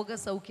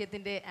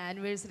രോഗസൗഖ്യത്തിൻ്റെ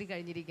ആനിവേഴ്സറി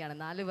കഴിഞ്ഞിരിക്കുകയാണ്.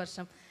 4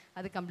 വർഷം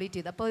അത് കംപ്ലീറ്റ്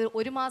ചെയ്തു. അപ്പോൾ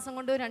 1 മാസം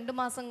കൊണ്ടോ 2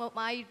 മാസം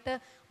ആയിട്ട്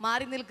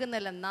മാറി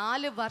നിൽക്കുന്നല്ല,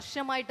 4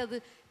 വർഷമായിട്ടത്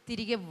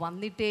തിരികെ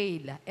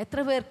വന്നിട്ടേയില്ല. എത്ര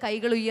പേർ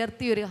കൈകൾ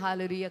ഉയർത്തി ഒരു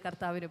ഹല്ലേലൂയ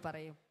കർത്താവിന്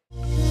പറയും?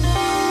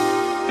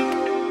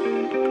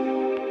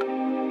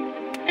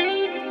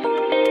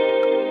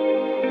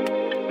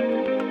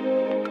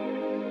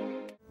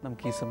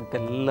 നമുക്ക് ഈ സമയത്ത്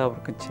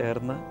എല്ലാവർക്കും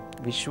ചേർന്ന്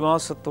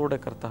വിശ്വാസത്തോടെ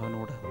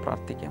കർത്താവിനോട്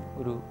പ്രാർത്ഥിക്കാം.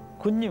 ഒരു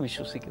കുഞ്ഞ്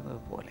വിശ്വസിക്കുന്നത്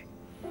പോലെ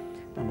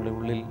നമ്മുടെ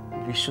ഉള്ളിൽ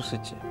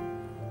വിശ്വസിച്ച്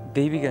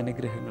ദൈവിക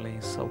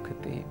അനുഗ്രഹങ്ങളെയും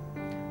സൗഖ്യത്തെയും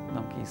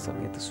നമുക്ക് ഈ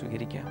സമയത്ത്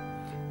സ്വീകരിക്കാം.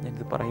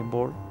 ഞാനിത്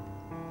പറയുമ്പോൾ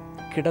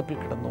കിടപ്പിൽ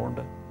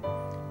കിടന്നുകൊണ്ട്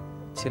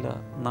ചില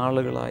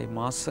നാളുകളായി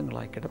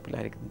മാസങ്ങളായി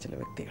കിടപ്പിലായിരിക്കുന്ന ചില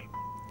വ്യക്തികൾ,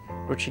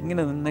 പക്ഷെ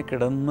ഇങ്ങനെ നിന്ന്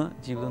കിടന്ന്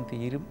ജീവിതം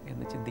തീരും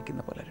എന്ന്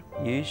ചിന്തിക്കുന്ന പലരും,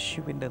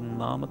 യേശുവിൻ്റെ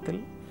നാമത്തിൽ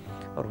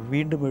അവർ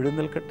വീണ്ടും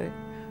എഴുന്നേൽക്കട്ടെ.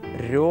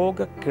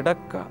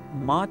 രോഗക്കിടക്ക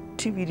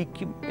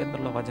മാറ്റിവിരിക്കും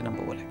എന്നുള്ള വചനം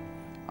പോലെ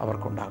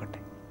അവർക്കുണ്ടാകട്ടെ.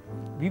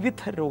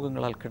 വിവിധ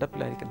രോഗങ്ങളാൽ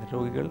കിടപ്പിലായിരിക്കുന്ന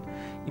രോഗികൾ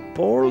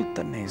ഇപ്പോൾ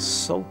തന്നെ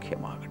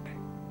സൗഖ്യമാകട്ടെ.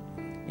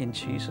 ഇൻ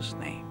ജീസസ്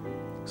നെയിം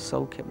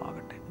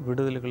സൗഖ്യമാകട്ടെ.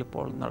 വിടുതലുകൾ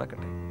ഇപ്പോൾ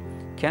നടക്കട്ടെ.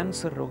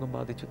 ക്യാൻസർ രോഗം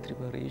ബാധിച്ച ഒത്തിരി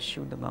പേർ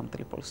യേശുവിൻ്റെ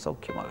നാമത്തിൽ ഇപ്പോൾ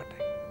സൗഖ്യമാകട്ടെ.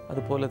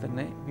 അതുപോലെ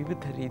തന്നെ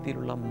വിവിധ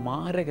രീതിയിലുള്ള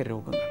മാരക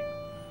രോഗങ്ങൾ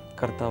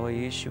കർത്താവ്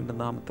യേശുവിൻ്റെ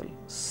നാമത്തിൽ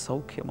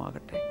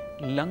സൗഖ്യമാകട്ടെ.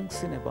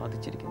 ലങ്സിനെ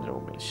ബാധിച്ചിരിക്കുന്ന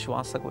രോഗങ്ങൾ,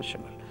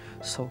 ശ്വാസകോശങ്ങൾ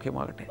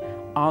സൗഖ്യമാകട്ടെ.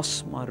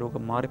 ആസ്മ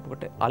രോഗം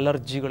മാറിപ്പോകട്ടെ.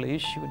 അലർജികൾ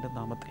യേശുവിൻ്റെ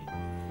നാമത്തിൽ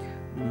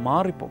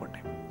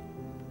മാറിപ്പോകട്ടെ.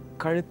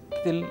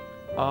 കഴുത്തിൽ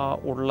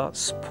ഉള്ള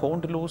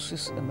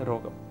സ്പോണ്ടിലോസിസ് എന്ന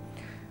രോഗം,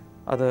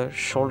 അത്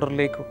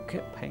ഷോൾഡറിലേക്കൊക്കെ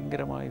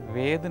ഭയങ്കരമായ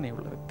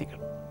വേദനയുള്ള വ്യക്തികൾ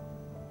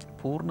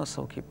പൂർണ്ണ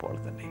സൗഖ്യം ഇപ്പോൾ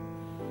തന്നെ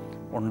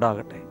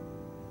ഉണ്ടാകട്ടെ.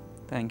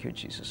 Thank you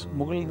Jesus.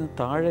 മുകളിൽ നിന്ന്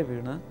താഴെ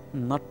വീണ്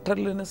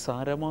നട്ടെല്ലിന്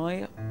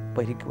സാരമായ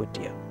പരിക്ക്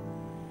പറ്റിയ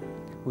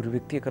ഒരു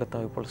വ്യക്തിയെ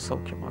കർത്താവ് ഇപ്പോൾ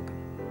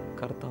സൗഖ്യമാക്കുന്നു.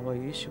 കർത്താവ്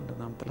യേശുവിൻ്റെ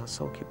നാമത്തിൽ ആ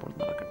സൗഖ്യം ഇപ്പോൾ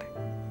നടക്കട്ടെ.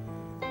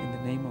 In the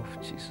name of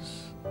Jesus.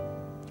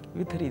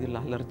 വിവിധ രീതിയിലുള്ള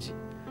അലർജി,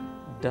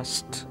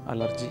 ഡസ്റ്റ്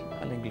അലർജി,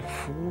 അല്ലെങ്കിൽ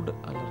ഫുഡ്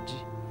അലർജി,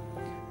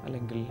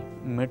 അല്ലെങ്കിൽ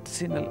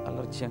മെഡിസിനൽ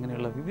അലർജി,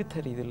 അങ്ങനെയുള്ള വിവിധ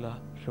രീതിയിലുള്ള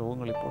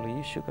രോഗങ്ങൾ ഇപ്പോൾ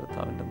യേശു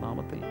കർത്താവിൻ്റെ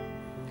നാമത്തിൽ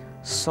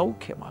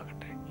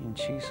സൗഖ്യമാകട്ടെ. In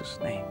Jesus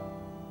name.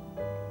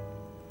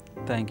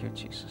 Thank you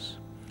Jesus.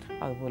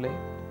 അതുപോലെ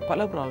പല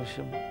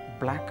പ്രാവശ്യം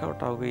ബ്ലാക്ക്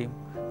ഔട്ട് ആവുകയും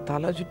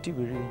തലചുറ്റി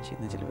വീഴുകയും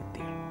ചെയ്യുന്ന ചില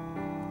വ്യക്തികൾ,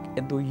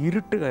 എന്തോ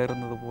ഇരുട്ട്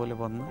കയറുന്നത് പോലെ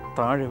വന്ന്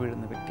താഴെ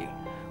വീഴുന്ന വ്യക്തികൾ,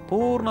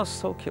 പൂർണ്ണ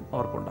സൗഖ്യം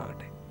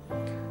അവർക്കുണ്ടാകട്ടെ.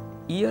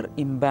 ഇയർ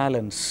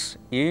ഇംബാലൻസ്,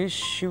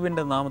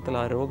 യേശുവിൻ്റെ നാമത്തിൽ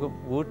ആ രോഗം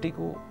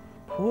വേർട്ടിഗോ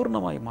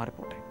പൂർണ്ണമായി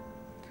മാറിപ്പോട്ടെ.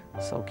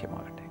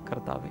 സൗഖ്യമാകട്ടെ.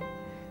 കർത്താവെ,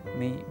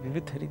 നീ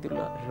വിവിധ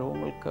രീതിയിലുള്ള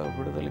രോഗങ്ങൾക്ക്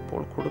വിടുതൽ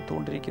ഇപ്പോൾ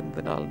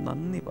കൊടുത്തുകൊണ്ടിരിക്കുന്നതിനാൽ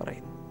നന്ദി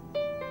പറയുന്നു.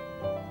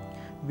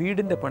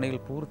 വീടിൻ്റെ പണികൾ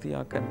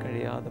പൂർത്തിയാക്കാൻ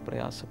കഴിയാതെ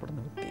പ്രയാസപ്പെടുന്ന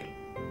വ്യക്തികൾ,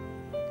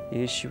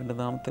 യേശുവിൻ്റെ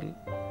നാമത്തിൽ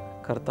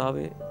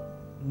കർത്താവെ,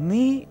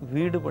 നീ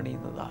വീട്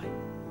പണിയുന്നതായി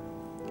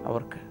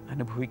അവർക്ക്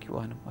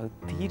അനുഭവിക്കുവാനും അത്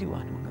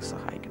തീരുവാനും അങ്ങ്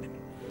സഹായിക്കണമേ.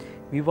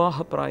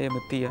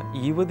 വിവാഹപ്രായമെത്തിയ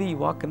യുവതി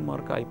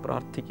യുവാക്കന്മാർക്കായി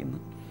പ്രാർത്ഥിക്കുന്നു.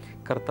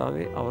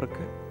 കർത്താവെ,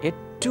 അവർക്ക്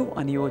ഏറ്റവും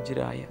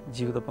അനുയോജ്യരായ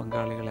ജീവിത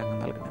പങ്കാളികളെ അങ്ങ്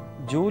നൽകണം.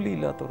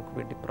 ജോലിയില്ലാത്തവർക്ക്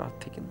വേണ്ടി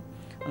പ്രാർത്ഥിക്കുന്നു.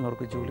 അങ്ങ്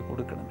അവർക്ക് ജോലി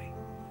കൊടുക്കണമേ.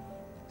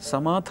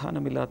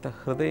 സമാധാനമില്ലാത്ത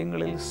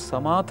ഹൃദയങ്ങളിൽ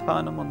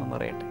സമാധാനം ഒന്ന്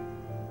നിറയട്ടെ.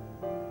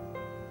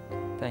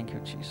 Thank you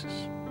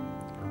Jesus.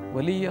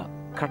 വലിയ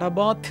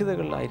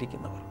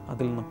കടബാധ്യതകളിലായിരിക്കുന്നവർ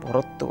അതിൽ നിന്ന്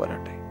പുറത്തു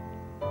വരട്ടെ.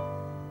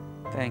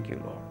 Thank you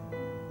Lord.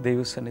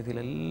 ദൈവസന്നിധിയിൽ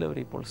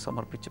എല്ലാവരും ഇപ്പോൾ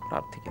സമർപ്പിച്ച്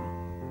പ്രാർത്ഥിക്കുന്നു.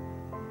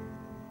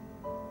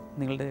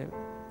 നിങ്ങളുടെ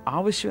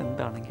ആവശ്യം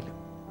എന്താണെങ്കിലും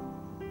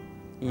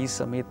ഈ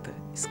സമയത്ത്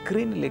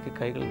സ്ക്രീനിലേക്ക്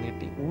കൈകൾ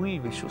നീട്ടി ഉള്ളിൽ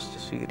വിശ്വസിച്ച്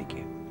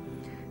സ്വീകരിക്കുക.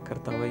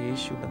 കർത്താവ്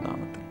യേശുവിൻ്റെ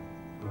നാമത്തിൽ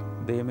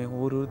ദൈവമേ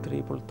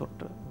ഓരോരുത്തരെയും ഇപ്പോൾ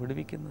തൊട്ട്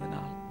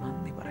വിടുവിക്കുന്നതിനാൽ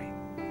നന്ദി പറയും.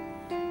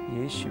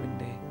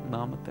 യേശുവിൻ്റെ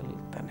നാമത്തിൽ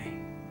തന്നെ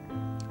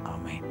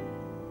ആമേൻ.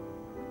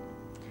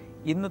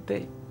 ഇന്നത്തെ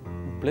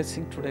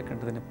ബ്ലെസ്സിങ് ടുഡേ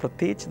കണ്ടതിന്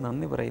പ്രത്യേകിച്ച്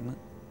നന്ദി പറയുന്നു.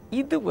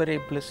 ഇതുവരെ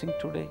ബ്ലെസ്സിങ്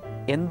ടുഡേ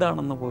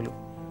എന്താണെന്ന് പോലും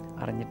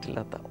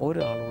അറിഞ്ഞിട്ടില്ലാത്ത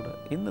ഒരാളോട്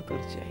ഇന്ന്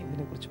തീർച്ചയായും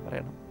ഇതിനെക്കുറിച്ച്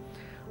പറയണം.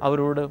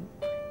 അവരോട്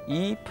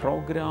ഈ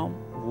പ്രോഗ്രാം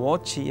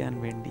വാച്ച് ചെയ്യാൻ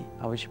വേണ്ടി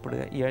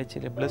ആവശ്യപ്പെടുക. ഈ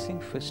ആഴ്ചയിലെ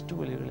ബ്ലെസ്സിങ്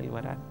ഫെസ്റ്റിവലുകളിൽ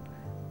വരാൻ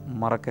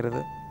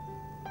മറക്കരുത്.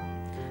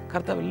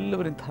 കർത്താവ്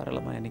എല്ലാവരും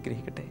ധാരാളമായി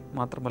അനുഗ്രഹിക്കട്ടെ.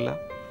 മാത്രമല്ല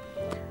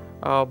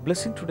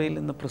ബ്ലെസ്സിങ് ടുഡേയിൽ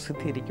നിന്ന്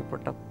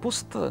പ്രസിദ്ധീകരിക്കപ്പെട്ട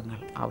പുസ്തകങ്ങൾ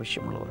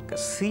ആവശ്യമുള്ളവർക്ക്,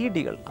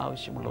 CD-കൾ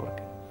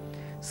ആവശ്യമുള്ളവർക്ക്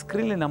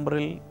സ്ക്രീനിലെ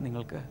നമ്പറിൽ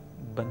നിങ്ങൾക്ക്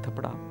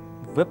ബന്ധപ്പെടാം.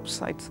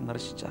 വെബ്സൈറ്റ്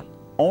സന്ദർശിച്ചാൽ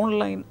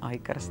ഓൺലൈൻ ആയി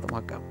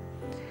കരസ്ഥമാക്കാം.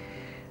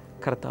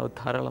 കർത്താവ്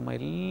ധാരാളമായി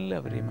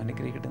എല്ലാവരെയും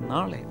അനുഗ്രഹിക്കട്ടെ.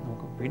 നാളെ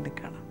നമുക്ക് വീണ്ടും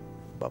കാണാം.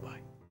 ബൈ.